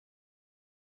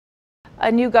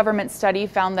A new government study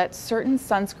found that certain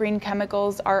sunscreen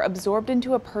chemicals are absorbed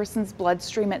into a person's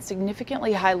bloodstream at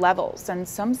significantly high levels, and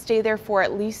some stay there for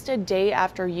at least a day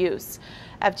after use.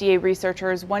 FDA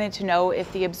researchers wanted to know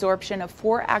if the absorption of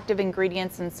 4 active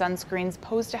ingredients in sunscreens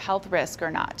posed a health risk or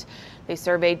not. They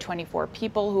surveyed 24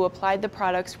 people who applied the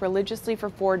products religiously for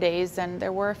 4 days, and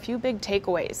there were a few big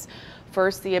takeaways.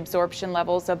 First, the absorption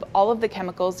levels of all of the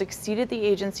chemicals exceeded the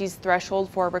agency's threshold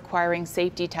for requiring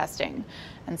safety testing.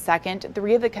 And second,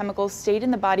 3 of the chemicals stayed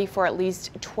in the body for at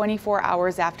least 24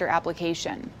 hours after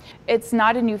application. It's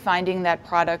not a new finding that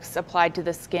products applied to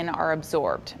the skin are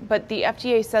absorbed, but the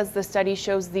FDA says the study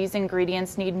shows these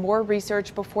ingredients need more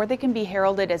research before they can be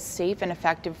heralded as safe and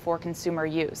effective for consumer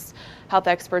use. Health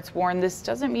experts warn this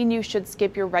doesn't mean you should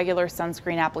skip your regular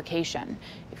sunscreen application.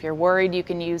 If you're worried, you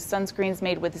can use sunscreens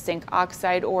made with zinc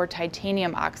oxide or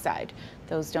titanium oxide.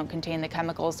 Those don't contain the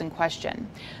chemicals in question.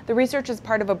 The research is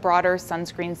part of a broader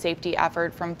sunscreen safety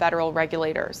effort from federal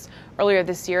regulators. Earlier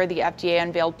this year, the FDA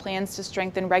unveiled plans to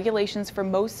strengthen regulations for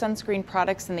most sunscreen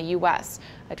products in the U.S.,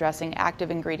 addressing active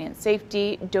ingredient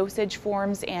safety, dosage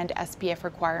forms, and SPF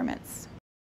requirements.